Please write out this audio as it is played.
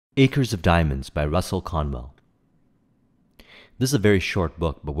Acres of Diamonds by Russell Conwell. This is a very short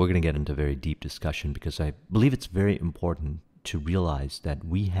book, but we're going to get into very deep discussion because I believe it's very important to realize that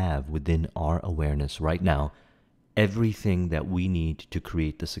we have within our awareness right now everything that we need to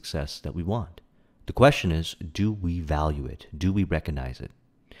create the success that we want. The question is, do we value it? Do we recognize it?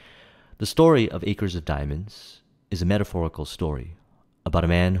 The story of Acres of Diamonds is a metaphorical story about a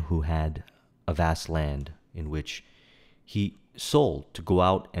man who had a vast land in which he sold to go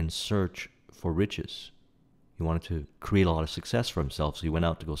out and search for riches. He wanted to create a lot of success for himself, so he went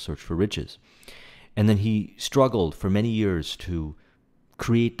out to go search for riches. And then he struggled for many years to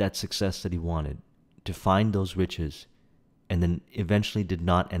create that success that he wanted, to find those riches, and then eventually did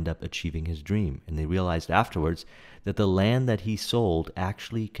not end up achieving his dream. And they realized afterwards that the land that he sold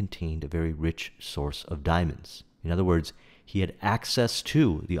actually contained a very rich source of diamonds. In other words, he had access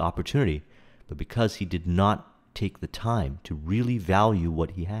to the opportunity, but because he did not take the time to really value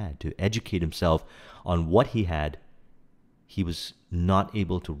what he had, to educate himself on what he had, he was not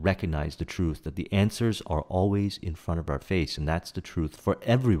able to recognize the truth that the answers are always in front of our face, and that's the truth for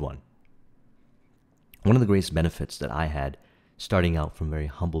everyone. One of the greatest benefits that I had starting out from very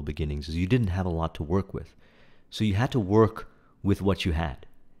humble beginnings is you didn't have a lot to work with. So you had to work with what you had.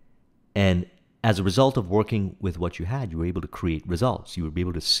 And as a result of working with what you had, you were able to create results. You were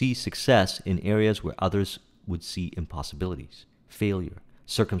able to see success in areas where others would see impossibilities, failure,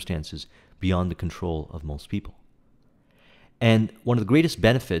 circumstances beyond the control of most people. And one of the greatest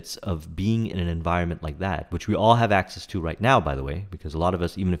benefits of being in an environment like that, which we all have access to right now, by the way, because a lot of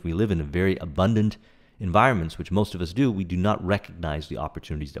us, even if we live in a very abundant environments, which most of us do, we do not recognize the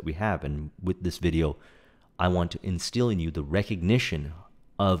opportunities that we have. And with this video, I want to instill in you the recognition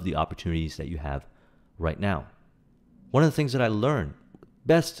of the opportunities that you have right now. One of the things that I learned,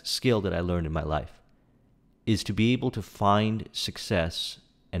 best skill that I learned in my life, is to be able to find success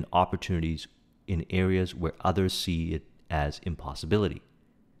and opportunities in areas where others see it as impossibility.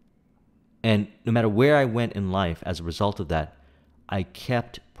 And no matter where I went in life, as a result of that, I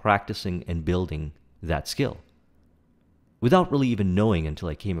kept practicing and building that skill without really even knowing until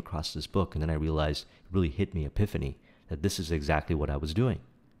I came across this book. And then I realized, it really hit me, epiphany, that this is exactly what I was doing.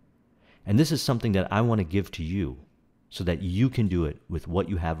 And this is something that I want to give to you so that you can do it with what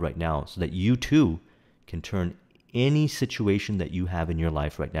you have right now, so that you too can turn any situation that you have in your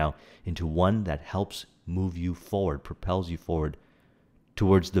life right now into one that helps move you forward, propels you forward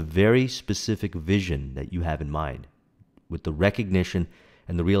towards the very specific vision that you have in mind, with the recognition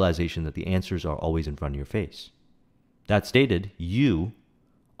and the realization that the answers are always in front of your face. That stated, you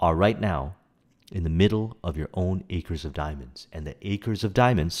are right now in the middle of your own acres of diamonds, and the acres of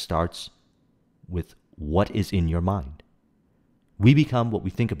diamonds starts with what is in your mind. We become what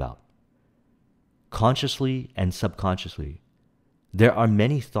we think about. Consciously and subconsciously, there are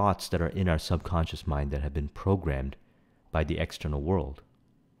many thoughts that are in our subconscious mind that have been programmed by the external world.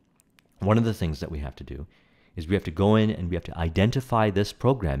 One of the things that we have to do is we have to go in and we have to identify this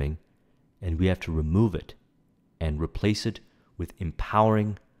programming, and we have to remove it and replace it with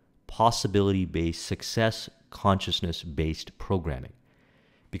empowering, possibility-based, success, consciousness-based programming.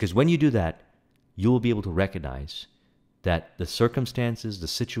 Because when you do that, you will be able to recognize that the circumstances, the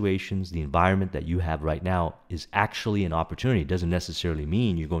situations, the environment that you have right now is actually an opportunity. It doesn't necessarily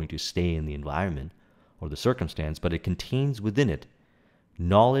mean you're going to stay in the environment or the circumstance, but it contains within it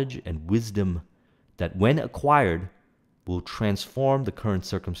knowledge and wisdom that, when acquired, will transform the current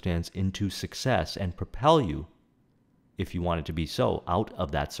circumstance into success and propel you, if you want it to be so, out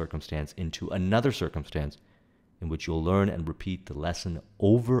of that circumstance into another circumstance in which you'll learn and repeat the lesson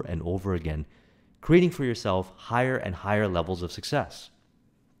over and over again, creating for yourself higher and higher levels of success.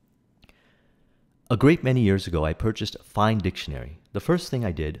 A great many years ago, I purchased a fine dictionary. The first thing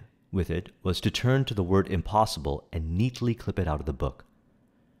I did with it was to turn to the word impossible and neatly clip it out of the book.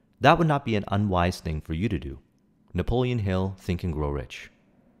 That would not be an unwise thing for you to do. Napoleon Hill, Think and Grow Rich.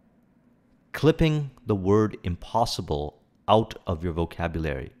 Clipping the word impossible out of your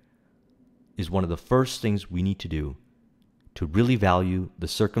vocabulary is one of the first things we need to do to really value the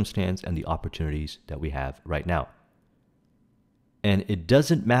circumstance and the opportunities that we have right now. And it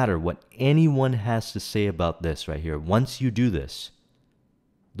doesn't matter what anyone has to say about this right here. Once you do this,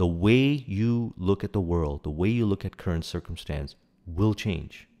 the way you look at the world, the way you look at current circumstance will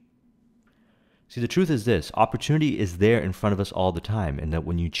change. See, the truth is this: opportunity is there in front of us all the time, and that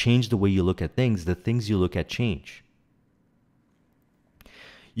when you change the way you look at things, the things you look at change.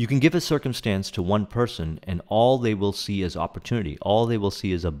 You can give a circumstance to one person and all they will see is opportunity, all they will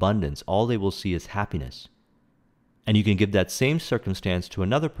see is abundance, all they will see is happiness. And you can give that same circumstance to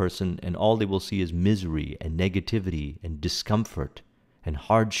another person and all they will see is misery and negativity and discomfort and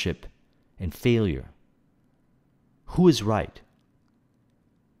hardship and failure. Who is right?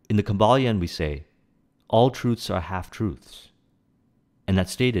 In the Kabbalion we say, all truths are half-truths. And that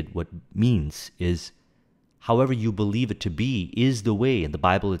stated what means is, however you believe it to be is the way. In the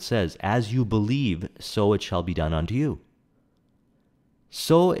Bible it says, as you believe, so it shall be done unto you.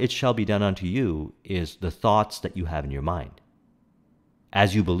 So it shall be done unto you is the thoughts that you have in your mind.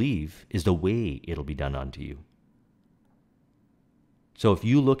 As you believe is the way it'll be done unto you. So if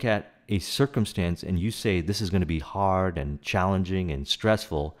you look at a circumstance and you say this is going to be hard and challenging and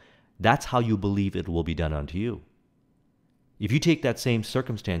stressful, that's how you believe it will be done unto you. If you take that same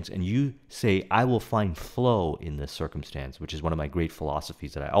circumstance and you say, I will find flow in this circumstance, which is one of my great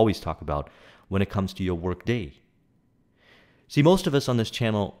philosophies that I always talk about when it comes to your work day. See, most of us on this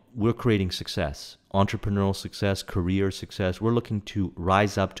channel, we're creating success, entrepreneurial success, career success. We're looking to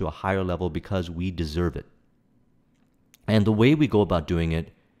rise up to a higher level because we deserve it. And the way we go about doing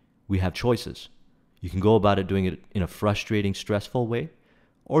it, we have choices. You can go about it doing it in a frustrating, stressful way,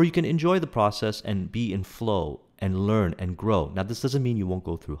 or you can enjoy the process and be in flow and learn and grow. Now, this doesn't mean you won't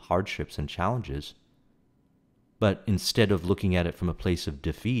go through hardships and challenges, but instead of looking at it from a place of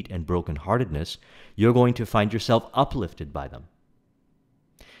defeat and brokenheartedness, you're going to find yourself uplifted by them.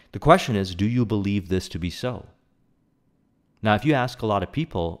 The question is, do you believe this to be so? Now, if you ask a lot of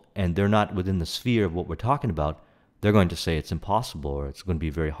people and they're not within the sphere of what we're talking about, they're going to say it's impossible or it's going to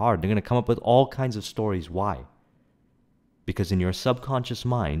be very hard. They're going to come up with all kinds of stories. Why? Because in your subconscious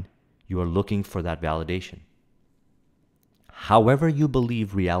mind, you are looking for that validation. However you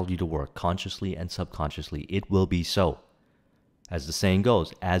believe reality to work, consciously and subconsciously, it will be so. As the saying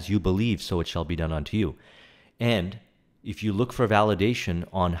goes, as you believe, so it shall be done unto you. And if you look for validation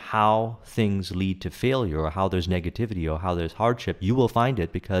on how things lead to failure or how there's negativity or how there's hardship, you will find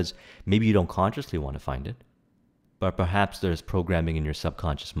it because maybe you don't consciously want to find it. But perhaps there's programming in your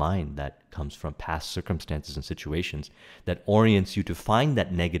subconscious mind that comes from past circumstances and situations that orients you to find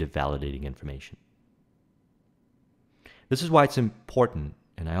that negative validating information. This is why it's important,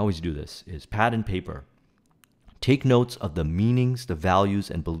 and I always do this, is pad and paper. Take notes of the meanings, the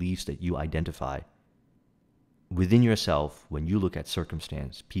values, and beliefs that you identify within yourself when you look at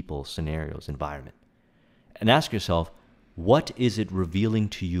circumstance, people, scenarios, environment. And ask yourself, what is it revealing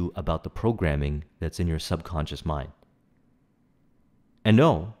to you about the programming that's in your subconscious mind? And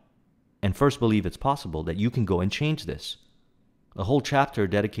know, and first believe it's possible that you can go and change this. A whole chapter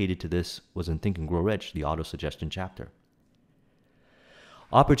dedicated to this was in Think and Grow Rich, the auto-suggestion chapter.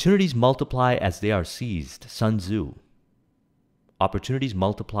 Opportunities multiply as they are seized. Sun Tzu. Opportunities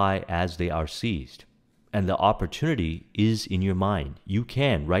multiply as they are seized. And the opportunity is in your mind. You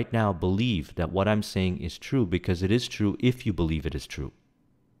can right now believe that what I'm saying is true because it is true if you believe it is true.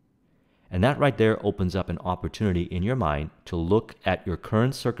 And that right there opens up an opportunity in your mind to look at your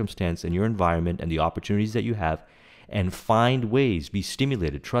current circumstance and your environment and the opportunities that you have and find ways, be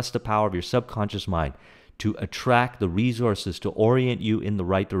stimulated, trust the power of your subconscious mind to attract the resources to orient you in the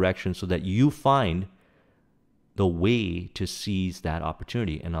right direction so that you find the way to seize that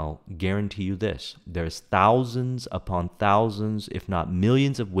opportunity. And I'll guarantee you this, there's thousands upon thousands, if not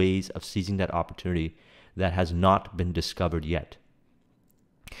millions of ways of seizing that opportunity that has not been discovered yet.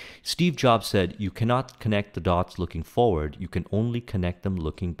 Steve Jobs said, you cannot connect the dots looking forward, you can only connect them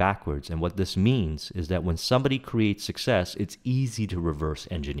looking backwards. And what this means is that when somebody creates success, it's easy to reverse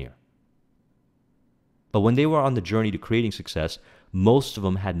engineer. But when they were on the journey to creating success, most of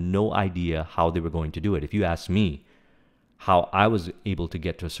them had no idea how they were going to do it. If you ask me how I was able to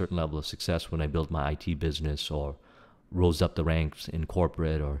get to a certain level of success when I built my IT business or rose up the ranks in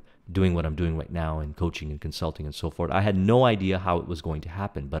corporate or doing what I'm doing right now in coaching and consulting and so forth, I had no idea how it was going to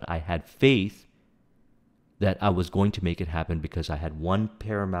happen, but I had faith that I was going to make it happen because I had one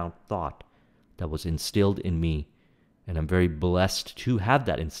paramount thought that was instilled in me, and I'm very blessed to have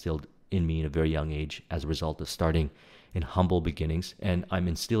that instilled in me in a very young age as a result of starting in humble beginnings. And I'm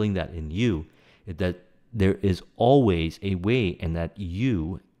instilling that in you, that there is always a way and that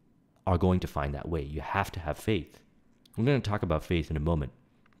you are going to find that way. You have to have faith. We're going to talk about faith in a moment.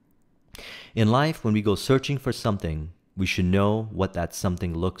 In life, when we go searching for something, we should know what that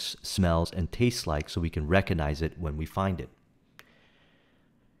something looks, smells, and tastes like so we can recognize it when we find it.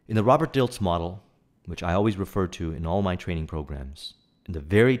 In the Robert Dilts model, which I always refer to in all my training programs, in the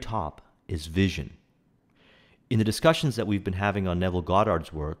very top is vision. In the discussions that we've been having on Neville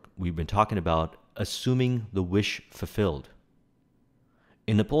Goddard's work, we've been talking about assuming the wish fulfilled.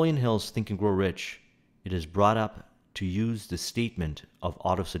 In Napoleon Hill's Think and Grow Rich, it is brought up to use the statement of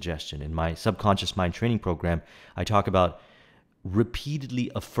autosuggestion. In my subconscious mind training program, I talk about repeatedly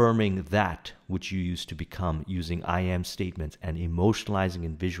affirming that which you used to become using I am statements and emotionalizing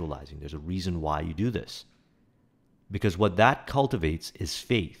and visualizing. There's a reason why you do this. Because what that cultivates is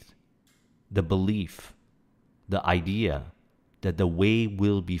faith, the belief, the idea that the way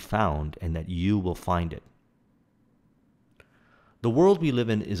will be found and that you will find it. The world we live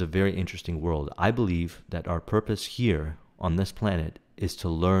in is a very interesting world. I believe that our purpose here on this planet is to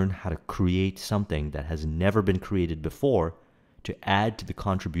learn how to create something that has never been created before, to add to the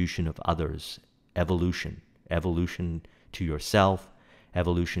contribution of others, evolution to yourself,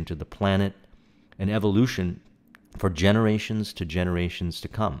 evolution to the planet, and evolution for generations to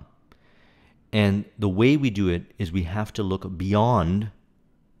come. And the way we do it is we have to look beyond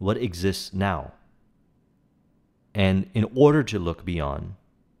what exists now. And in order to look beyond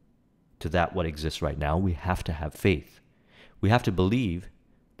to that what exists right now, we have to have faith. We have to believe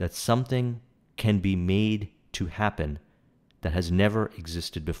that something can be made to happen that has never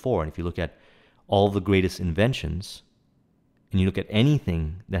existed before. And if you look at all the greatest inventions, and you look at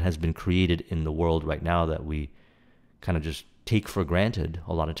anything that has been created in the world right now that we kind of just take for granted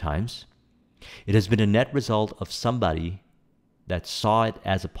a lot of times, it has been a net result of somebody that saw it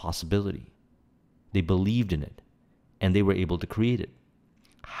as a possibility. They believed in it, and they were able to create it.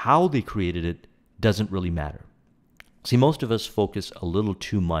 How they created it doesn't really matter. See, most of us focus a little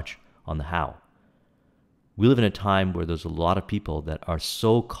too much on the how. We live in a time where there's a lot of people that are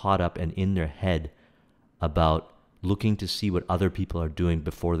so caught up and in their head about looking to see what other people are doing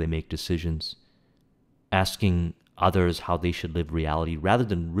before they make decisions, asking others how they should live reality, rather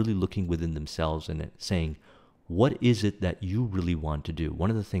than really looking within themselves and saying, what is it that you really want to do? One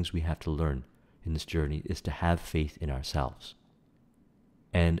of the things we have to learn in this journey is to have faith in ourselves.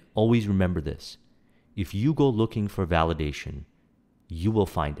 And always remember this: if you go looking for validation, you will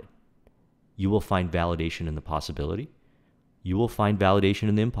find it. You will find validation in the possibility. You will find validation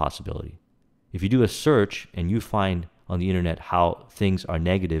in the impossibility. If you do a search and you find on the internet how things are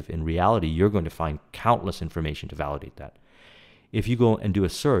negative in reality, you're going to find countless information to validate that. If you go and do a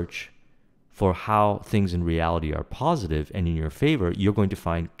search for how things in reality are positive and in your favor, you're going to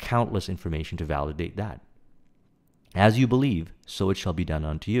find countless information to validate that. As you believe, so it shall be done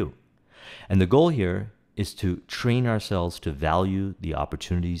unto you. And the goal here is to train ourselves to value the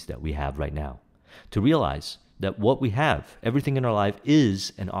opportunities that we have right now, to realize that what we have, everything in our life,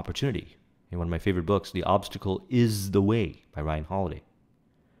 is an opportunity. In one of my favorite books, The Obstacle is the Way by Ryan Holiday.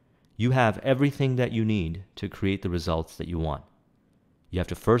 You have everything that you need to create the results that you want. You have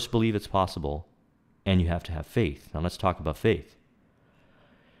to first believe it's possible, and you have to have faith. Now let's talk about faith.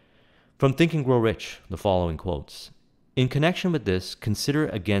 From Think and Grow Rich, the following quotes. In connection with this, consider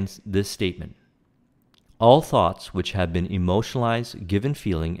against this statement: all thoughts which have been emotionalized, given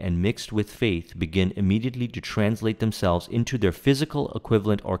feeling, and mixed with faith begin immediately to translate themselves into their physical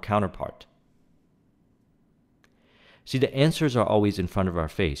equivalent or counterpart. See, the answers are always in front of our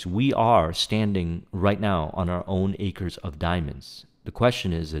face. We are standing right now on our own acres of diamonds. The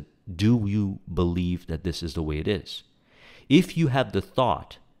question is that, do you believe that this is the way it is? If you have the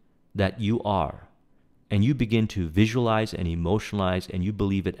thought that you are, and you begin to visualize and emotionalize, and you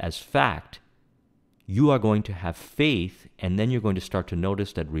believe it as fact, you are going to have faith, and then you're going to start to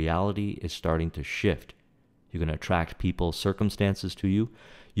notice that reality is starting to shift. You're going to attract people, circumstances to you.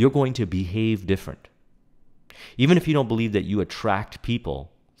 You're going to behave different. Even if you don't believe that you attract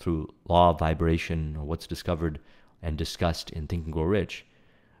people through law of vibration or what's discovered and discussed in Think and Grow Rich,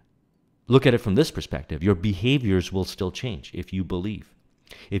 look at it from this perspective. Your behaviors will still change if you believe.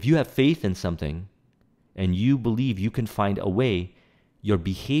 If you have faith in something and you believe you can find a way, your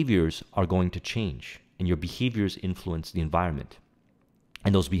behaviors are going to change, and your behaviors influence the environment.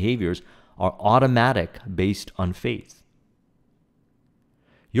 And those behaviors are automatic based on faith.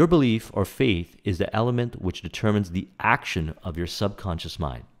 Your belief or faith is the element which determines the action of your subconscious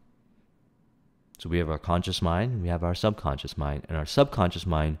mind. So we have our conscious mind, and we have our subconscious mind, and our subconscious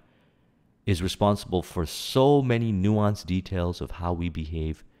mind is responsible for so many nuanced details of how we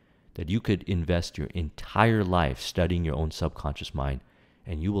behave that you could invest your entire life studying your own subconscious mind,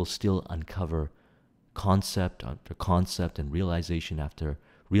 and you will still uncover concept after concept and realization after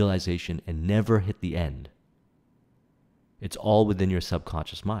realization and never hit the end. It's all within your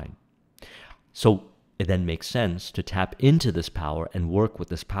subconscious mind. So it then makes sense to tap into this power and work with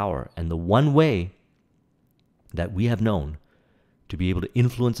this power. And the one way that we have known to be able to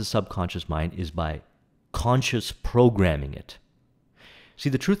influence the subconscious mind is by conscious programming it. See,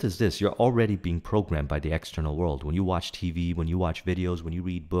 the truth is this: you're already being programmed by the external world. When you watch TV, when you watch videos, when you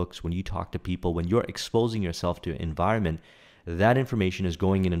read books, when you talk to people, when you're exposing yourself to an environment, that information is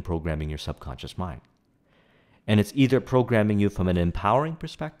going in and programming your subconscious mind. And it's either programming you from an empowering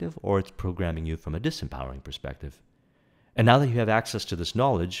perspective or it's programming you from a disempowering perspective. And now that you have access to this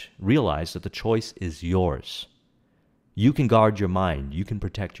knowledge, realize that the choice is yours. You can guard your mind. You can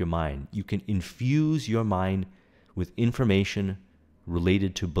protect your mind. You can infuse your mind with information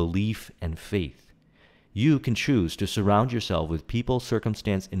related to belief and faith. You can choose to surround yourself with people,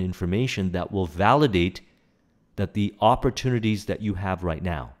 circumstance, and information that will validate that the opportunities that you have right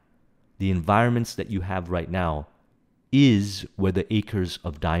now, the environments that you have right now, is where the acres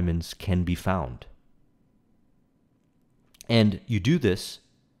of diamonds can be found. And you do this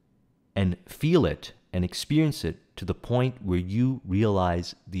and feel it and experience it to the point where you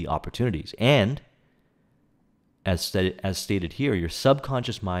realize the opportunities. And as stated here, your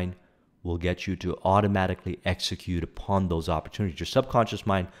subconscious mind will get you to automatically execute upon those opportunities. Your subconscious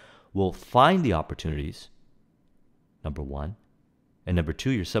mind will find the opportunities, number one. And number two,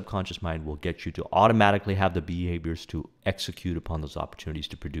 your subconscious mind will get you to automatically have the behaviors to execute upon those opportunities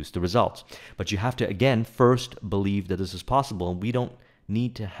to produce the results. But you have to, again, first believe that this is possible. And we don't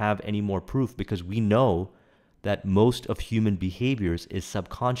need to have any more proof because we know that most of human behaviors is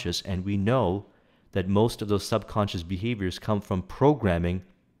subconscious, and we know that most of those subconscious behaviors come from programming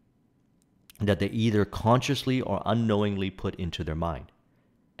that they either consciously or unknowingly put into their mind.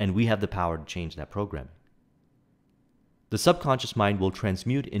 And we have the power to change that programming. The subconscious mind will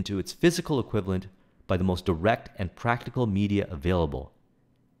transmute into its physical equivalent by the most direct and practical media available.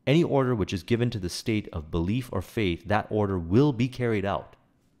 Any order which is given to the state of belief or faith, that order will be carried out.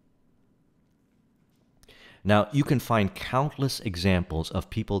 Now, you can find countless examples of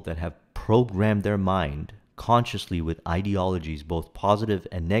people that have programmed their mind consciously with ideologies, both positive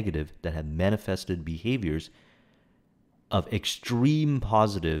and negative, that have manifested behaviors of extreme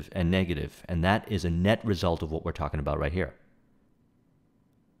positive and negative, and that is a net result of what we're talking about right here.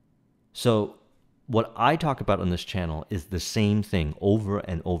 So what I talk about on this channel is the same thing over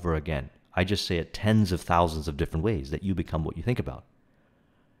and over again. I just say it tens of thousands of different ways that you become what you think about.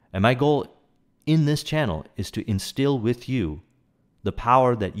 And my goal in this channel is to instill with you the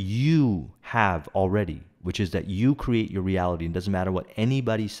power that you have already, which is that you create your reality. It doesn't matter what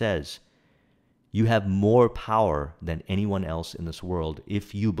anybody says. You have more power than anyone else in this world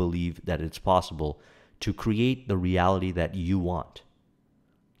if you believe that it's possible to create the reality that you want.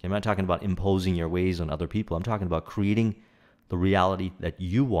 Okay, I'm not talking about imposing your ways on other people. I'm talking about creating the reality that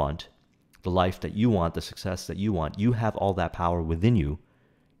you want, the life that you want, the success that you want. You have all that power within you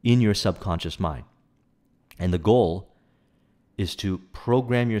in your subconscious mind. And the goal is to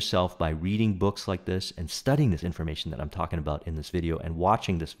program yourself by reading books like this and studying this information that I'm talking about in this video and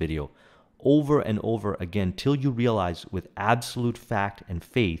watching this video over and over again till you realize with absolute fact and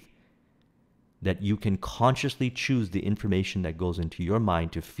faith that you can consciously choose the information that goes into your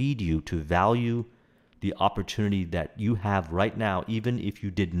mind to feed you, to value the opportunity that you have right now, even if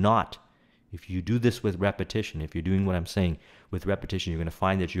you did not. If you do this with repetition, if you're doing what I'm saying with repetition, you're going to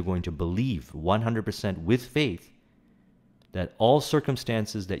find that you're going to believe 100% with faith that all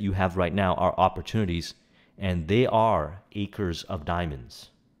circumstances that you have right now are opportunities, and they are acres of diamonds.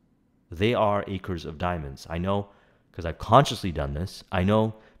 They are acres of diamonds. I know because I've consciously done this. I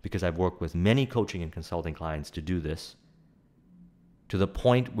know because I've worked with many coaching and consulting clients to do this, to the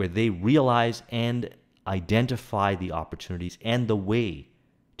point where they realize and identify the opportunities and the way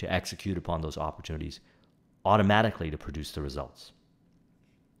to execute upon those opportunities automatically to produce the results.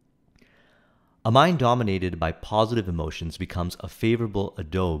 A mind dominated by positive emotions becomes a favorable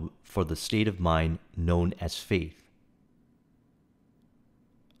adobe for the state of mind known as faith.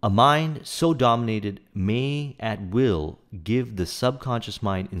 A mind so dominated may at will give the subconscious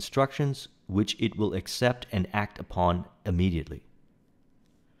mind instructions which it will accept and act upon immediately.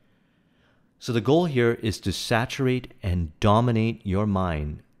 So the goal here is to saturate and dominate your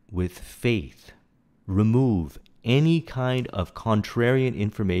mind with faith. Remove any kind of contrarian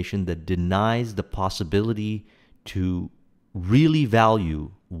information that denies the possibility to really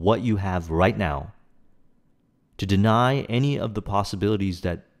value what you have right now, to deny any of the possibilities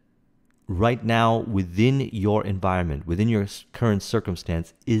that right now within your environment, within your current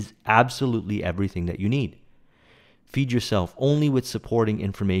circumstance, is absolutely everything that you need. Feed yourself only with supporting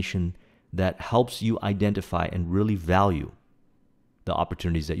information that helps you identify and really value the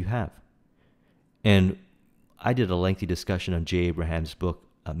opportunities that you have. And I did a lengthy discussion on Jay Abraham's book,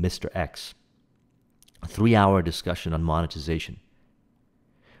 Mr. X, a 3-hour discussion on monetization.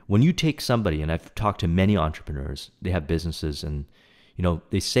 When you take somebody, and I've talked to many entrepreneurs, they have businesses, and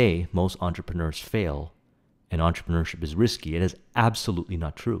they say most entrepreneurs fail and entrepreneurship is risky. It is absolutely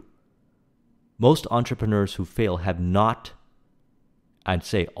not true. Most entrepreneurs who fail have not I'd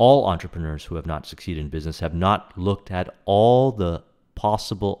say all entrepreneurs who have not succeeded in business have not looked at all the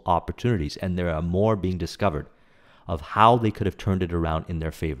possible opportunities, and there are more being discovered of how they could have turned it around in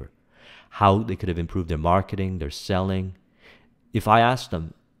their favor, how they could have improved their marketing, their selling. If I asked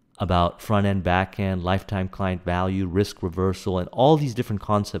them about front end, back end, lifetime client value, risk reversal, and all these different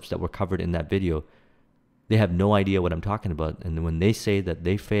concepts that were covered in that video, they have no idea what I'm talking about. And when they say that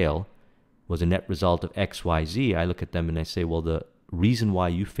they fail was a net result of X, Y, Z, I look at them and I say, well, the reason why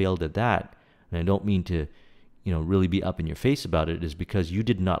you failed at that, and I don't mean to, really be up in your face about it, is because you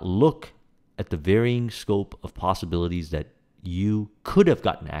did not look at the varying scope of possibilities that you could have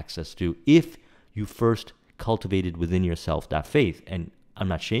gotten access to if you first cultivated within yourself that faith. And I'm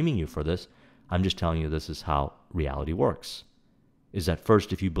not shaming you for this. I'm just telling you this is how reality works. Is that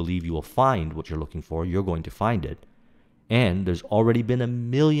first, if you believe you will find what you're looking for, you're going to find it. And there's already been a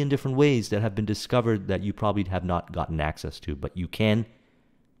million different ways that have been discovered that you probably have not gotten access to, but you can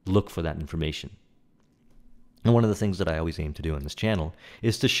look for that information. And one of the things that I always aim to do on this channel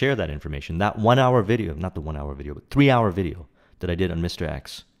is to share that information. That 1 hour video, not the 1 hour video, but 3 hour video that I did on Mr.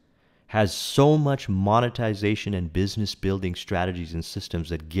 X has so much monetization and business building strategies and systems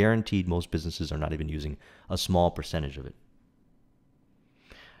that guaranteed most businesses are not even using a small percentage of it.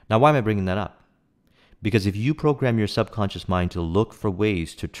 Now, why am I bringing that up? Because if you program your subconscious mind to look for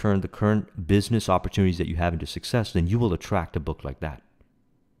ways to turn the current business opportunities that you have into success, then you will attract a book like that.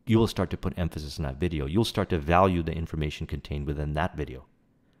 You will start to put emphasis in that video. You'll start to value the information contained within that video.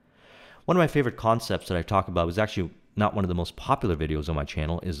 One of my favorite concepts that I talk about was actually not one of the most popular videos on my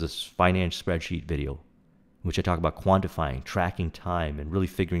channel, is this finance spreadsheet video, in which I talk about quantifying, tracking time, and really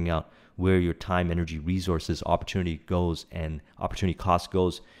figuring out where your time, energy, resources, opportunity goes and opportunity cost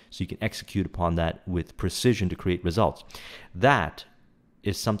goes, so you can execute upon that with precision to create results. That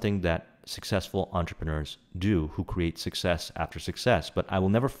is something that successful entrepreneurs do, who create success after success. But I will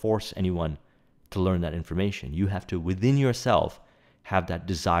never force anyone to learn that information. You have to, within yourself, have that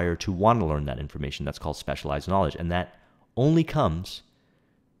desire to want to learn that information. That's called specialized knowledge. And that only comes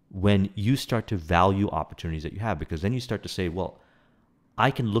when you start to value opportunities that you have, because then you start to say, well,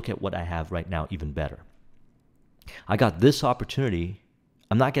 I can look at what I have right now even better. I got this opportunity.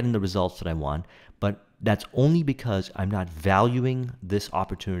 I'm not getting the results that I want, but that's only because I'm not valuing this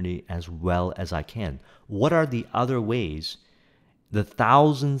opportunity as well as I can. What are the other ways, the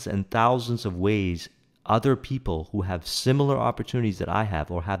thousands and thousands of ways other people who have similar opportunities that I have,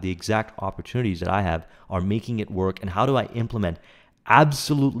 or have the exact opportunities that I have, are making it work? And how do I implement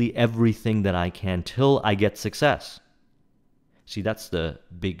absolutely everything that I can till I get success? See, that's the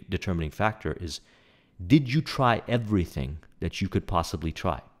big determining factor, is, did you try everything that you could possibly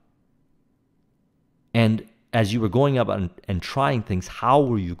try? And as you were going up and trying things, how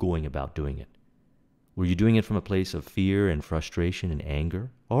were you going about doing it? Were you doing it from a place of fear and frustration and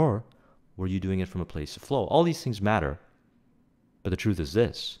anger? Or were you doing it from a place of flow? All these things matter. But the truth is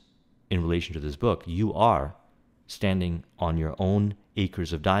this, in relation to this book, you are standing on your own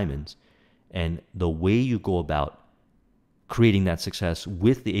acres of diamonds. And the way you go about creating that success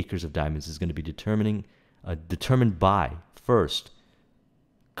with the acres of diamonds is going to be determined by, first,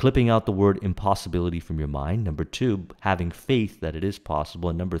 clipping out the word impossibility from your mind. Number two, having faith that it is possible.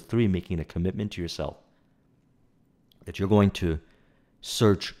 And number three, making a commitment to yourself that you're going to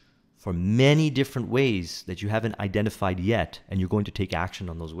search for many different ways that you haven't identified yet, and you're going to take action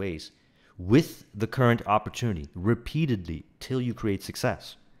on those ways with the current opportunity repeatedly till you create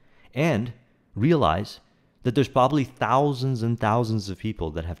success. And realize that there's probably thousands and thousands of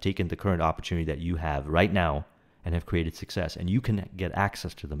people that have taken the current opportunity that you have right now and have created success, and you can get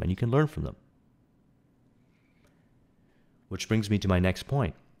access to them and you can learn from them. Which brings me to my next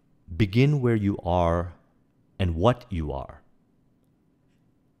point. Begin where you are and what you are.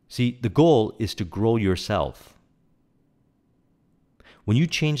 See, the goal is to grow yourself. When you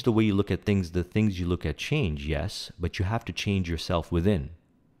change the way you look at things, the things you look at change, yes, but you have to change yourself within.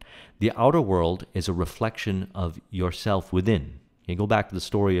 The outer world is a reflection of yourself within. You go back to the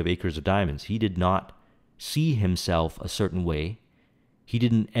story of Acres of Diamonds. He did not see himself a certain way. He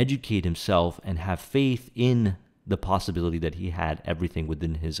didn't educate himself and have faith in the possibility that he had everything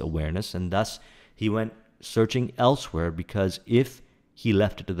within his awareness, and thus he went searching elsewhere, because if he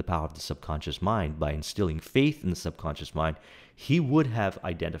left it to the power of the subconscious mind, by instilling faith in the subconscious mind, he would have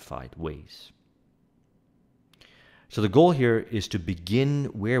identified ways. So the goal here is to begin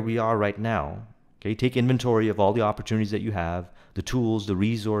where we are right now. Okay, take inventory of all the opportunities that you have, the tools, the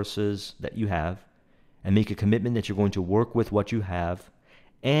resources that you have, and make a commitment that you're going to work with what you have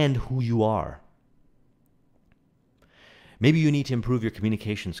and who you are. Maybe you need to improve your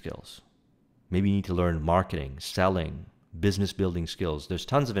communication skills. Maybe you need to learn marketing, selling, business building skills. There's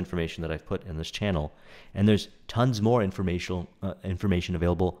tons of information that I've put in this channel, and there's tons more information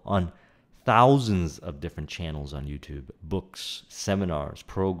available on thousands of different channels on YouTube, books, seminars,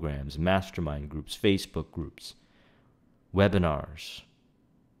 programs, mastermind groups, Facebook groups, webinars.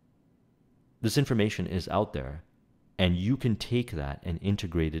 This information is out there, and you can take that and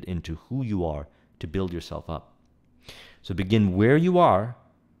integrate it into who you are to build yourself up. So begin where you are,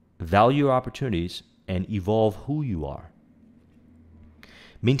 value your opportunities, and evolve who you are.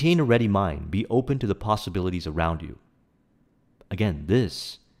 Maintain a ready mind. Be open to the possibilities around you. Again,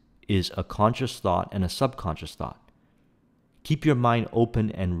 this is a conscious thought and a subconscious thought. Keep your mind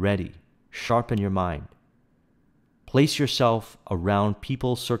open and ready. Sharpen your mind. Place yourself around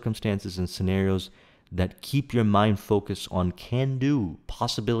people, circumstances, and scenarios that keep your mind focused on can-do,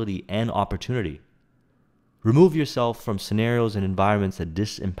 possibility, and opportunity. Remove yourself from scenarios and environments that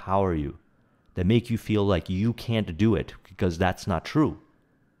disempower you, that make you feel like you can't do it, because that's not true.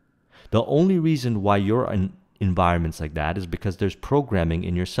 The only reason why you're in environments like that is because there's programming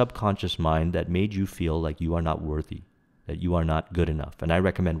in your subconscious mind that made you feel like you are not worthy, that you are not good enough. And I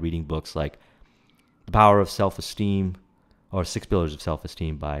recommend reading books like The Power of Self-Esteem, or 6 Pillars of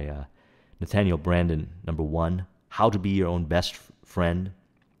Self-Esteem by Nathaniel, Branden, #1, How to Be Your Own Best Friend,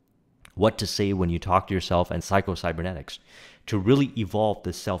 What to Say When You Talk to Yourself, and Psycho-Cybernetics, to really evolve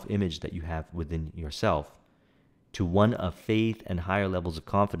the self-image that you have within yourself to one of faith and higher levels of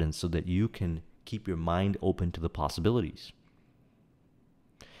confidence, so that you can keep your mind open to the possibilities.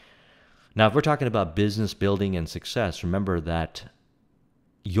 Now, if we're talking about business building and success, remember that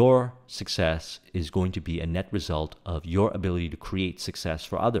your success is going to be a net result of your ability to create success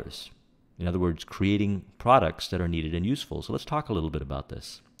for others. In other words, creating products that are needed and useful. So let's talk a little bit about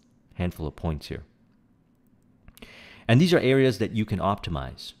this. Handful of points here. And these are areas that you can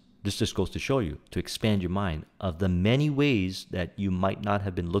optimize. This just goes to show you, to expand your mind of the many ways that you might not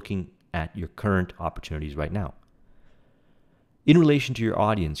have been looking at your current opportunities right now. In relation to your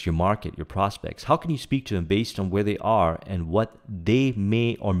audience, your market, your prospects, how can you speak to them based on where they are and what they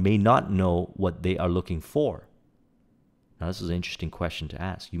may or may not know what they are looking for? Now, this is an interesting question to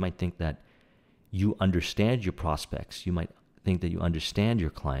ask. You might think that you understand your prospects. You might think that you understand your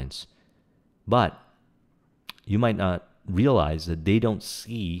clients, but you might not realize that they don't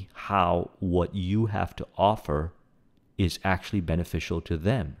see how what you have to offer is actually beneficial to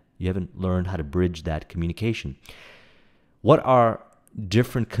them. You haven't learned how to bridge that communication. What are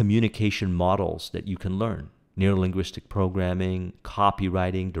different communication models that you can learn? Neurolinguistic programming,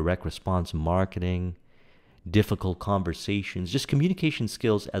 copywriting, direct response marketing, difficult conversations, just communication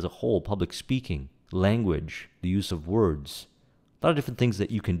skills as a whole, public speaking, language, the use of words. A lot of different things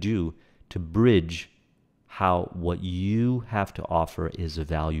that you can do to bridge how what you have to offer is of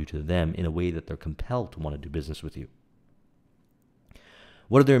value to them in a way that they're compelled to want to do business with you.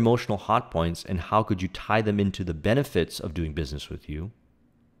 What are their emotional hot points, and how could you tie them into the benefits of doing business with you?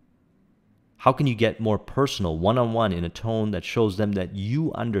 How can you get more personal, one-on-one, in a tone that shows them that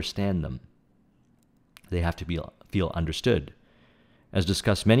you understand them? They have to feel understood. As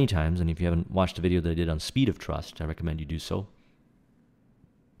discussed many times, and if you haven't watched the video that I did on speed of trust, I recommend you do so.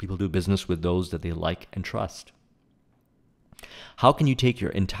 People do business with those that they like and trust. How can you take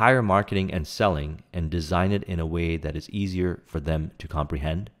your entire marketing and selling and design it in a way that is easier for them to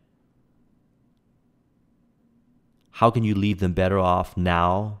comprehend? How can you leave them better off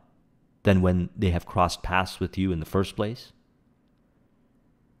now than when they have crossed paths with you in the first place?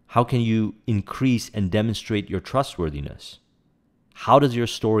 How can you increase and demonstrate your trustworthiness? How does your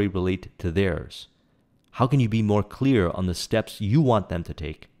story relate to theirs? How can you be more clear on the steps you want them to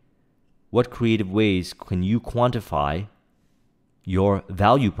take? What creative ways can you quantify your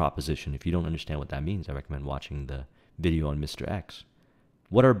value proposition? If you don't understand what that means, I recommend watching the video on Mr. X.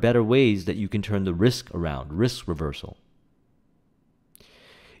 What are better ways that you can turn the risk around, risk reversal?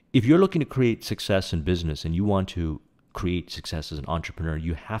 If you're looking to create success in business and you want to create success as an entrepreneur,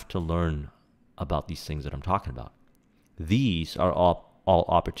 you have to learn about these things that I'm talking about. These are all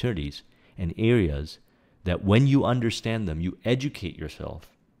opportunities and areas that when you understand them, you educate yourself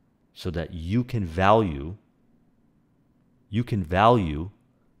so that you can value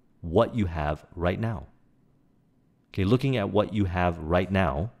what you have right now. Okay, looking at what you have right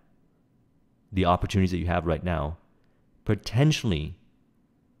now, the opportunities that you have right now, potentially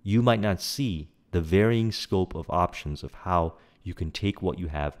you might not see the varying scope of options of how you can take what you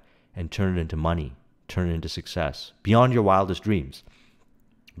have and turn it into money, turn it into success, beyond your wildest dreams.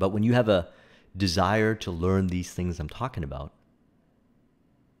 But when you have a desire to learn these things I'm talking about,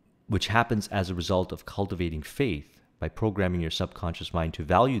 which happens as a result of cultivating faith by programming your subconscious mind to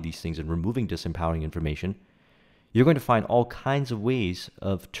value these things and removing disempowering information, You're going to find all kinds of ways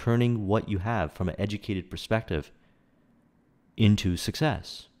of turning what you have from an educated perspective into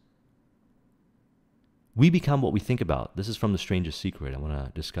success. We become what we think about. This is from The Strangest Secret. I want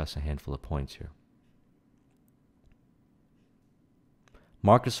to discuss a handful of points here.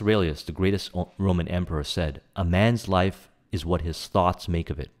 Marcus Aurelius, the greatest Roman emperor, said, "A man's life is what his thoughts make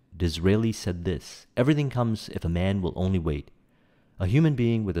of it." Disraeli said this, "Everything comes if a man will only wait. A human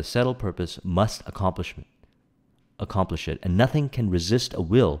being with a settled purpose must accomplish it, and nothing can resist a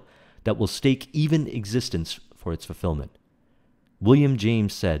will that will stake even existence for its fulfillment." William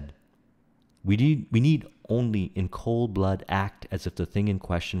James said, We need only in cold blood act as if the thing in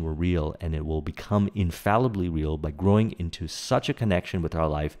question were real, and it will become infallibly real by growing into such a connection with our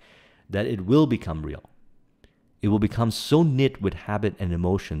life that it will become real. It will become so knit with habit and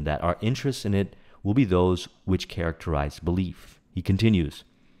emotion that our interest in it will be those which characterize belief. He continues,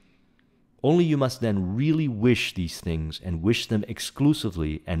 "Only you must then really wish these things, and wish them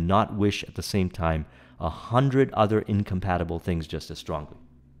exclusively, and not wish at the same time 100 other incompatible things just as strongly."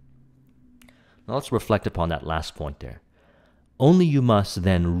 Now let's reflect upon that last point there. Only you must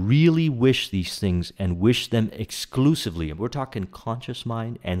then really wish these things and wish them exclusively. And we're talking conscious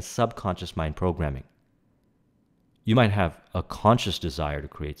mind and subconscious mind programming. You might have a conscious desire to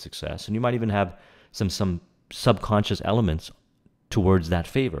create success, and you might even have some subconscious elements towards that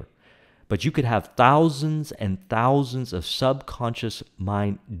favor. But you could have thousands and thousands of subconscious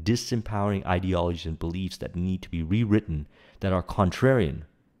mind disempowering ideologies and beliefs that need to be rewritten that are contrarian.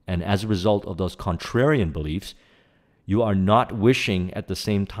 And as a result of those contrarian beliefs, you are not wishing at the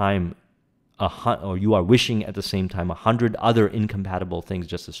same time, you are wishing at the same time 100 other incompatible things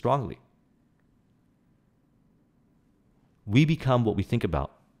just as strongly. We become what we think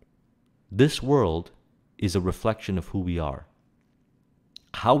about. This world is a reflection of who we are.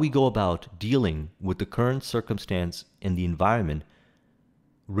 How we go about dealing with the current circumstance and the environment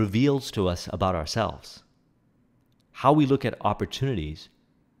reveals to us about ourselves. How we look at opportunities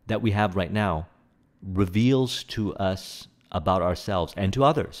that we have right now reveals to us about ourselves and to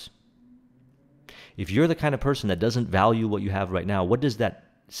others. If you're the kind of person that doesn't value what you have right now, what does that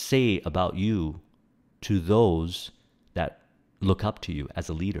say about you to those that look up to you as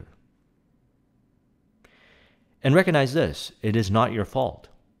a leader? And recognize this, it is not your fault.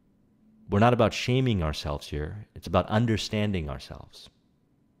 We're not about shaming ourselves here. It's about understanding ourselves.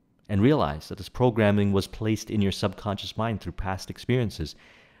 And realize that this programming was placed in your subconscious mind through past experiences.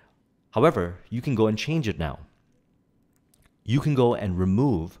 However, you can go and change it now. You can go and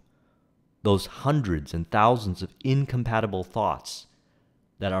remove those hundreds and thousands of incompatible thoughts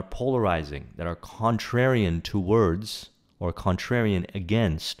that are polarizing, that are contrarian towards or contrarian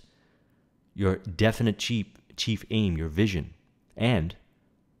against your definite chief aim, your vision, and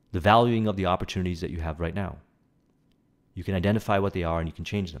the valuing of the opportunities that you have right now. You can identify what they are and you can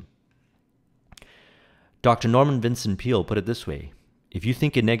change them. Dr. Norman Vincent Peale put it this way: if you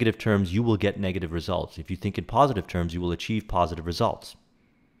think in negative terms, you will get negative results. If you think in positive terms, you will achieve positive results.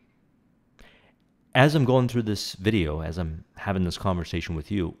 As I'm going through this video, as I'm having this conversation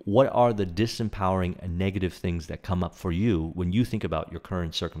with you, what are the disempowering and negative things that come up for you when you think about your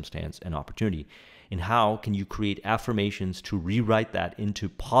current circumstance and opportunity? And how can you create affirmations to rewrite that into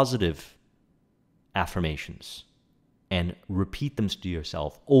positive affirmations and repeat them to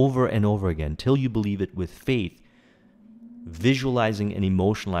yourself over and over again till you believe it with faith, visualizing and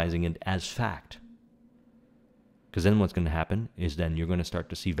emotionalizing it as fact? Because then what's going to happen is then you're going to start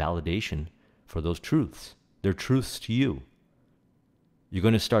to see validation for those truths. They're truths to you. You're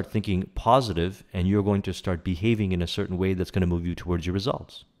going to start thinking positive, and you're going to start behaving in a certain way that's going to move you towards your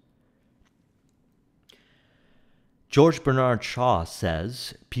results. George Bernard Shaw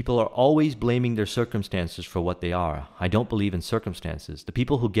says, people are always blaming their circumstances for what they are. I don't believe in circumstances. The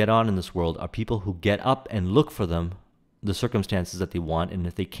people who get on in this world are people who get up and look for them, the circumstances that they want, and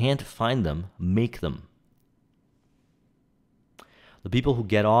if they can't find them, make them. The people who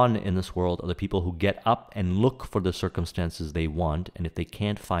get on in this world are the people who get up and look for the circumstances they want, and if they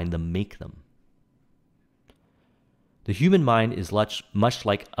can't find them, make them. The human mind is much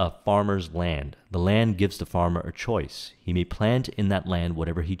like a farmer's land. The land gives the farmer a choice. He may plant in that land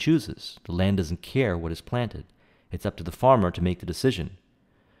whatever he chooses. The land doesn't care what is planted. It's up to the farmer to make the decision.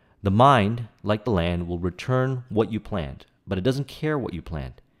 The mind, like the land, will return what you plant, but it doesn't care what you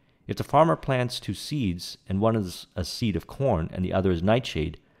plant. If the farmer plants 2 seeds, and one is a seed of corn and the other is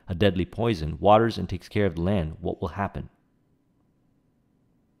nightshade, a deadly poison, waters and takes care of the land, what will happen?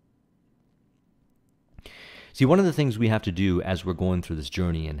 See, one of the things we have to do as we're going through this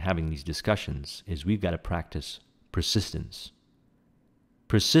journey and having these discussions is we've got to practice persistence.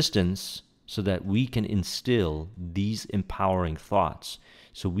 Persistence so that we can instill these empowering thoughts,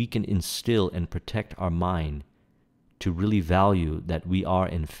 so we can instill and protect our mind to really value that we are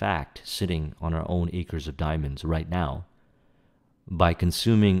in fact sitting on our own acres of diamonds right now, by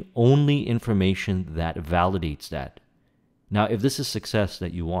consuming only information that validates that. Now, if this is success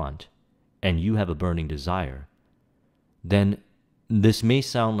that you want, and you have a burning desire, then this may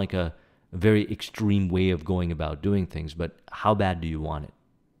sound like a very extreme way of going about doing things, but how bad do you want it?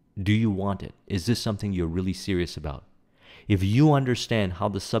 Do you want it? Is this something you're really serious about? If you understand how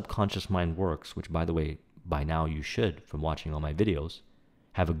the subconscious mind works, which, by the way, by now you should, from watching all my videos,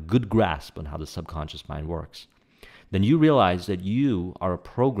 have a good grasp on how the subconscious mind works, then you realize that you are a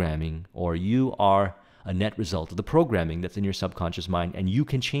programming, or you are a net result of the programming that's in your subconscious mind, and you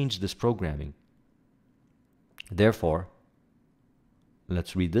can change this programming. Therefore,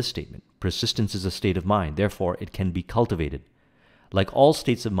 let's read this statement. Persistence is a state of mind. Therefore, it can be cultivated. Like all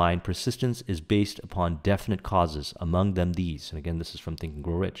states of mind, persistence is based upon definite causes, among them these. And again, this is from Think and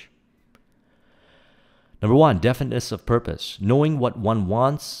Grow Rich. Number 1, definiteness of purpose. Knowing what one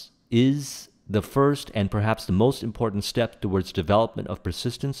wants is the first and perhaps the most important step towards development of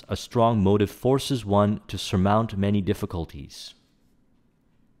persistence. A strong motive forces one to surmount many difficulties.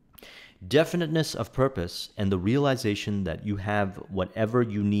 Definiteness of purpose and the realization that you have whatever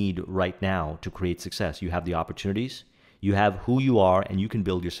you need right now to create success. You have the opportunities, you have who you are, and you can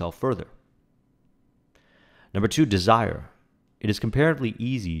build yourself further. Number 2, desire. It is comparatively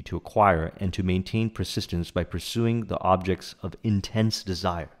easy to acquire and to maintain persistence by pursuing the objects of intense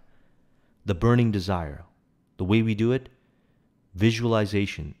desire. The burning desire. The way we do it: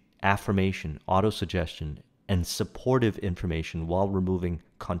 visualization, affirmation, autosuggestion, and supportive information while removing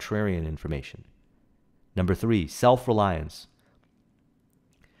contrarian information. Number 3, self-reliance.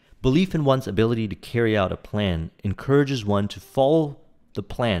 Belief in one's ability to carry out a plan encourages one to follow the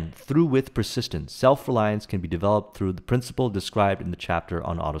plan through with persistence. Self-reliance can be developed through the principle described in the chapter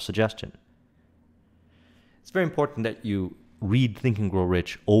on autosuggestion. It's very important that you read Think and Grow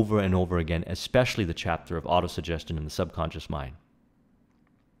Rich over and over again, especially the chapter of autosuggestion in the subconscious mind.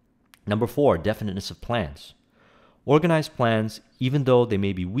 Number 4, definiteness of plans. Organized plans, even though they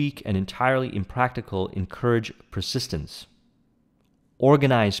may be weak and entirely impractical, encourage persistence.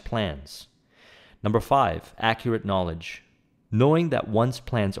 Organized plans. Number 5, accurate knowledge. Knowing that one's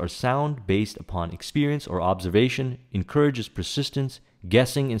plans are sound, based upon experience or observation, encourages persistence.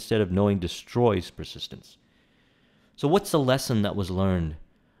 Guessing instead of knowing destroys persistence. So what's the lesson that was learned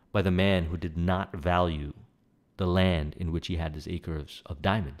by the man who did not value the land in which he had his acres of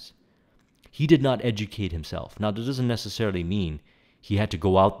diamonds? He did not educate himself. Now, this doesn't necessarily mean he had to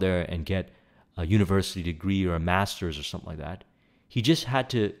go out there and get a university degree or a master's or something like that. He just had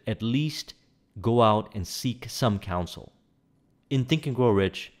to at least go out and seek some counsel. In Think and Grow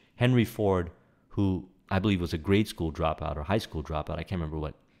Rich, Henry Ford, who I believe was a grade school dropout or high school dropout, I can't remember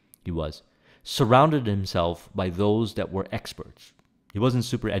what he was, surrounded himself by those that were experts. He wasn't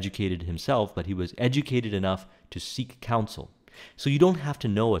super educated himself, but he was educated enough to seek counsel. So you don't have to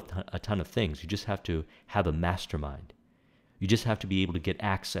know a ton of things. You just have to have a mastermind. You just have to be able to get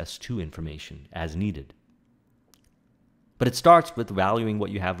access to information as needed. But it starts with valuing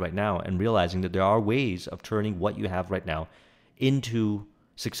what you have right now and realizing that there are ways of turning what you have right now into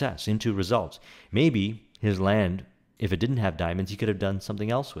success, into results. Maybe his land, if it didn't have diamonds, he could have done something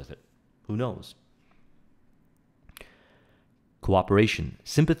else with it. Who knows? Cooperation.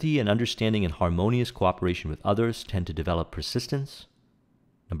 Sympathy and understanding and harmonious cooperation with others tend to develop persistence.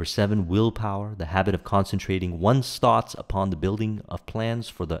 Number 7, willpower. The habit of concentrating one's thoughts upon the building of plans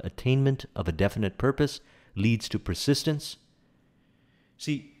for the attainment of a definite purpose leads to persistence.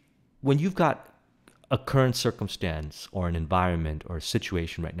 See, when you've got a current circumstance or an environment or a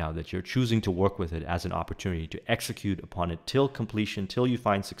situation right now that you're choosing to work with it as an opportunity to execute upon it till completion, till you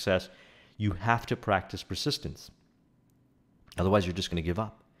find success, you have to practice persistence. Otherwise, you're just going to give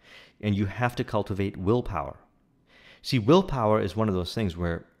up. And you have to cultivate willpower. See, willpower is one of those things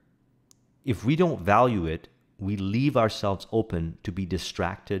where if we don't value it, we leave ourselves open to be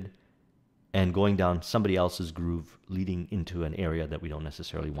distracted and going down somebody else's groove, leading into an area that we don't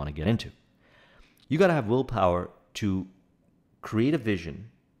necessarily want to get into. You got to have willpower to create a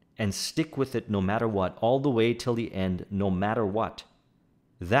vision and stick with it no matter what, all the way till the end, no matter what.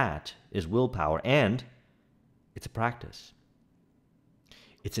 That is willpower, and it's a practice.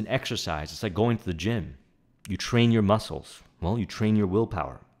 It's an exercise. It's like going to the gym. You train your muscles. Well, you train your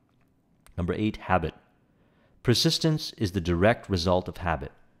willpower. Number 8, habit. Persistence is the direct result of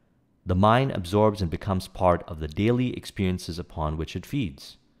habit. The mind absorbs and becomes part of the daily experiences upon which it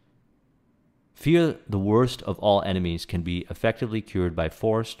feeds. Fear, the worst of all enemies, can be effectively cured by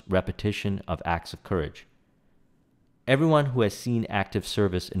forced repetition of acts of courage. Everyone who has seen active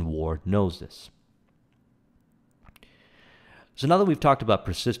service in war knows this. So now that we've talked about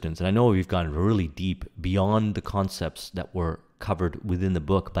persistence, and I know we've gone really deep beyond the concepts that were covered within the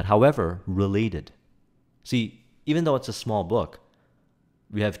book, but however related. See, even though it's a small book,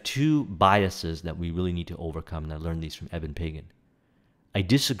 we have two biases that we really need to overcome, and I learned these from Eben Pagan. I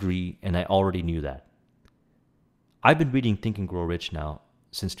disagree, and I already knew that. I've been reading Think and Grow Rich now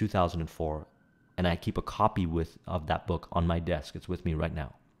since 2004, and I keep a copy of that book on my desk. It's with me right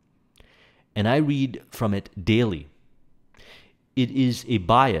now. And I read from it daily. It is a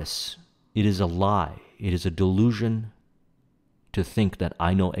bias. It is a lie. It is a delusion to think that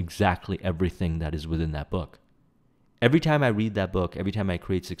I know exactly everything that is within that book. Every time I read that book, every time I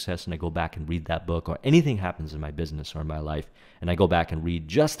create success and I go back and read that book, or anything happens in my business or in my life, and I go back and read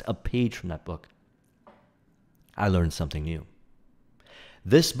just a page from that book, I learn something new.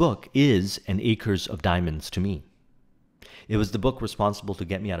 This book is an acres of diamonds to me. It was the book responsible to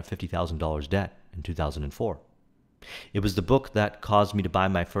get me out of $50,000 debt in 2004. It was the book that caused me to buy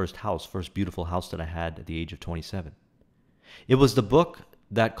my first beautiful house that I had at the age of 27. It was the book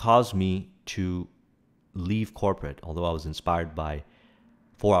that caused me to leave corporate, although I was inspired by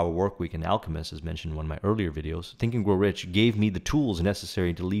 4-Hour Workweek and Alchemist, as mentioned in one of my earlier videos. Think and Grow Rich gave me the tools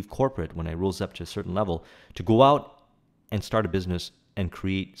necessary to leave corporate when I rose up to a certain level, to go out and start a business and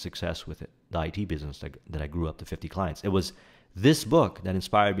create success with it, the IT business that I grew up to 50 clients. It was this book that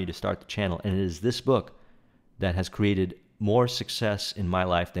inspired me to start the channel, and it is this book that has created more success in my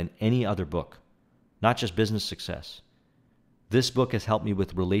life than any other book, not just business success. This book has helped me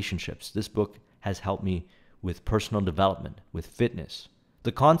with relationships. This book has helped me with personal development, with fitness.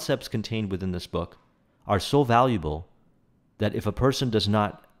 The concepts contained within this book are so valuable that if a person does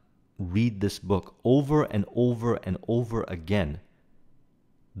not read this book over and over and over again,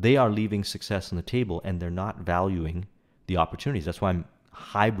 they are leaving success on the table and they're not valuing the opportunities. That's why I'm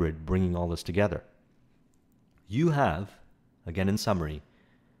hybrid bringing all this together. You have, again in summary,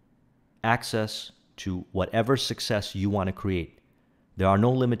 access to whatever success you want to create. There are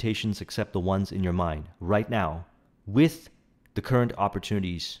no limitations except the ones in your mind right now with the current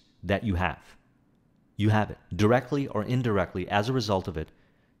opportunities that you have. You have it. Directly or indirectly, as a result of it,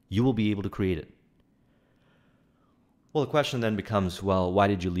 you will be able to create it. Well, the question then becomes, well, why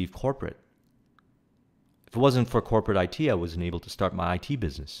did you leave corporate? If it wasn't for corporate IT, I wasn't able to start my IT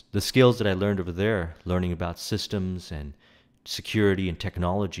business. The skills that I learned over there, learning about systems and security and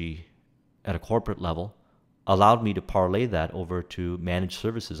technology at a corporate level, allowed me to parlay that over to managed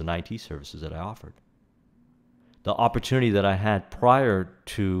services and IT services that I offered. The opportunity that I had prior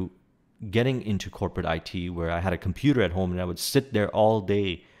to getting into corporate IT, where I had a computer at home and I would sit there all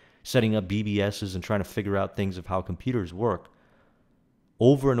day setting up BBSs and trying to figure out things of how computers work,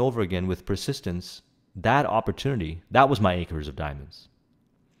 over and over again with persistence, that opportunity, that was my acres of diamonds.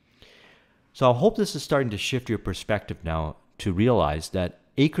 So I hope this is starting to shift your perspective now to realize that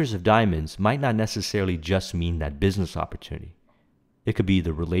acres of diamonds might not necessarily just mean that business opportunity. It could be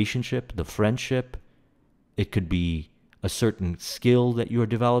the relationship, the friendship. It could be a certain skill that you are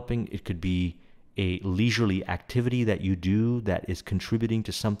developing. It could be a leisurely activity that you do that is contributing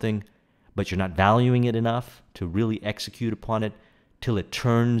to something, but you're not valuing it enough to really execute upon it till it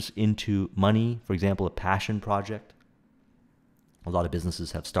turns into money. For example, a passion project. A lot of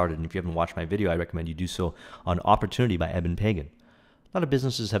businesses have started, and if you haven't watched my video, I recommend you do so on Opportunity by Eben Pagan. A lot of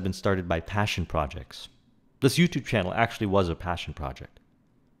businesses have been started by passion projects. This YouTube channel actually was a passion project.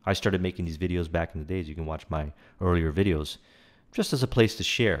 I started making these videos back in the days. You can watch my earlier videos just as a place to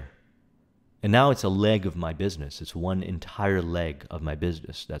share. And now it's a leg of my business. It's one entire leg of my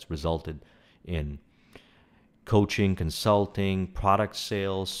business that's resulted in coaching, consulting, product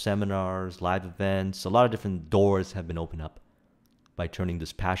sales, seminars, live events. A lot of different doors have been opened up by turning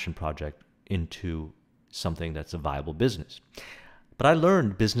this passion project into something that's a viable business. But I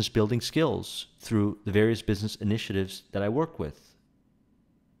learned business building skills through the various business initiatives that I work with.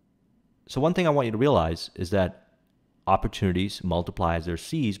 So one thing I want you to realize is that opportunities multiply as they're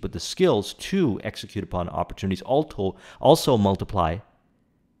seized, but the skills to execute upon opportunities also multiply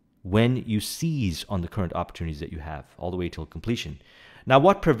when you seize on the current opportunities that you have, all the way till completion. Now,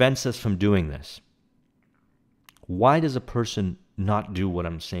 what prevents us from doing this? Why does a person not do what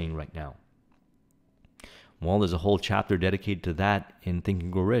I'm saying right now? Well, there's a whole chapter dedicated to that in Think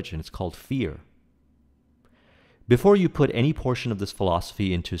and Grow Rich, and it's called fear. Before you put any portion of this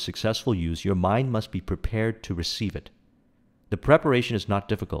philosophy into successful use, your mind must be prepared to receive it. The preparation is not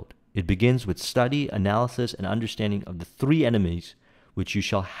difficult. It begins with study, analysis, and understanding of the three enemies which you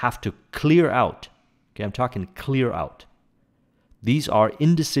shall have to clear out. Okay, I'm talking clear out. These are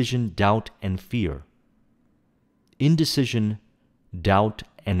indecision, doubt, and fear. Indecision, doubt,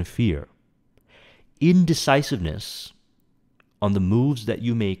 and fear. Indecisiveness on the moves that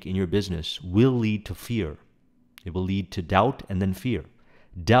you make in your business will lead to fear. It will lead to doubt and then fear.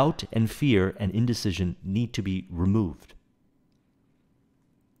 Doubt and fear and indecision need to be removed.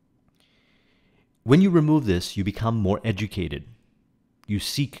 When you remove this, you become more educated. You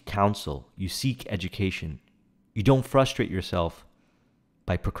seek counsel. You seek education. You don't frustrate yourself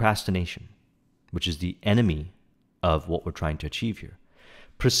by procrastination, which is the enemy of what we're trying to achieve here.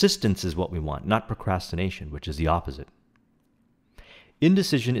 Persistence is what we want, not procrastination, which is the opposite.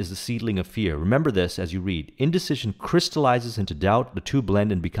 Indecision is the seedling of fear. Remember this as you read. Indecision crystallizes into doubt. The two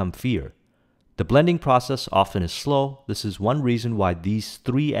blend and become fear. The blending process often is slow. This is one reason why these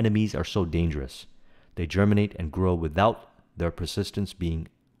three enemies are so dangerous. They germinate and grow without their persistence being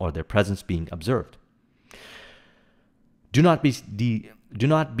or their presence being observed. Do not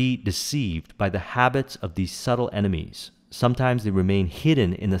be deceived by the habits of these subtle enemies. Sometimes they remain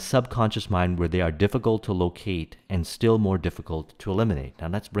hidden in the subconscious mind where they are difficult to locate and still more difficult to eliminate. Now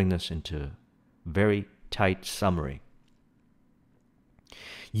let's bring this into very tight summary.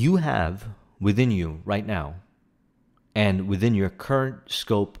 You have within you right now and within your current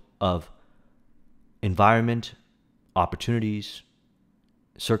scope of environment, opportunities,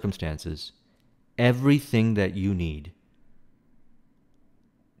 circumstances, everything that you need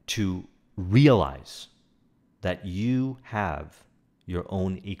to realize that you have your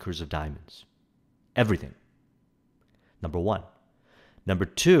own acres of diamonds. Everything. Number one. Number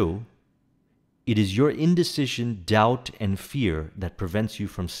two, it is your indecision, doubt, and fear that prevents you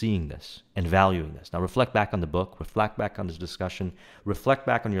from seeing this and valuing this. Now reflect back on the book, reflect back on this discussion, reflect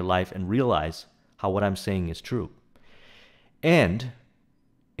back on your life, and realize how what I'm saying is true. And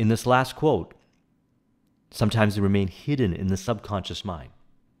in this last quote, sometimes they remain hidden in the subconscious mind.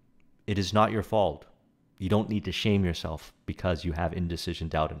 It is not your fault. You don't need to shame yourself because you have indecision,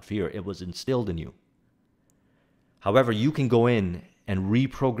 doubt, and fear. It was instilled in you. However, you can go in and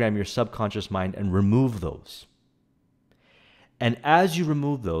reprogram your subconscious mind and remove those. And as you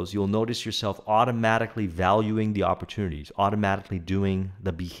remove those, you'll notice yourself automatically valuing the opportunities, automatically doing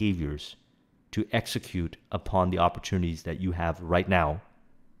the behaviors to execute upon the opportunities that you have right now.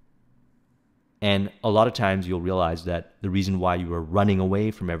 And a lot of times you'll realize that the reason why you are running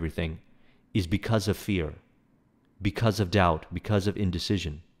away from everything is because of fear, because of doubt, because of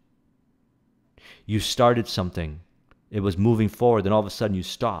indecision. You started something, it was moving forward, then all of a sudden you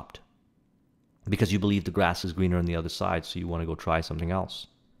stopped because you believe the grass is greener on the other side, so you want to go try something else.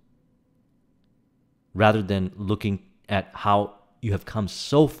 Rather than looking at how you have come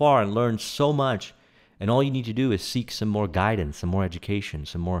so far and learned so much, and all you need to do is seek some more guidance, some more education,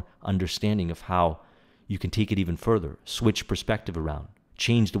 some more understanding of how you can take it even further, switch perspective around,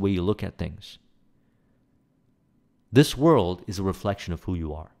 change the way you look at things. This world is a reflection of who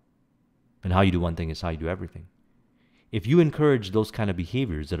you are. And how you do one thing is how you do everything. If you encourage those kind of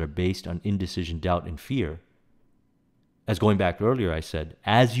behaviors that are based on indecision, doubt, and fear, as going back earlier I said,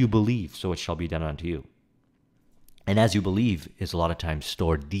 as you believe, so it shall be done unto you. And as you believe is a lot of times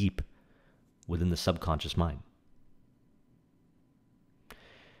stored deep within the subconscious mind.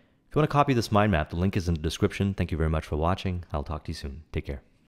 If you want to copy this mind map, the link is in the description. Thank you very much for watching. I'll talk to you soon. Take care.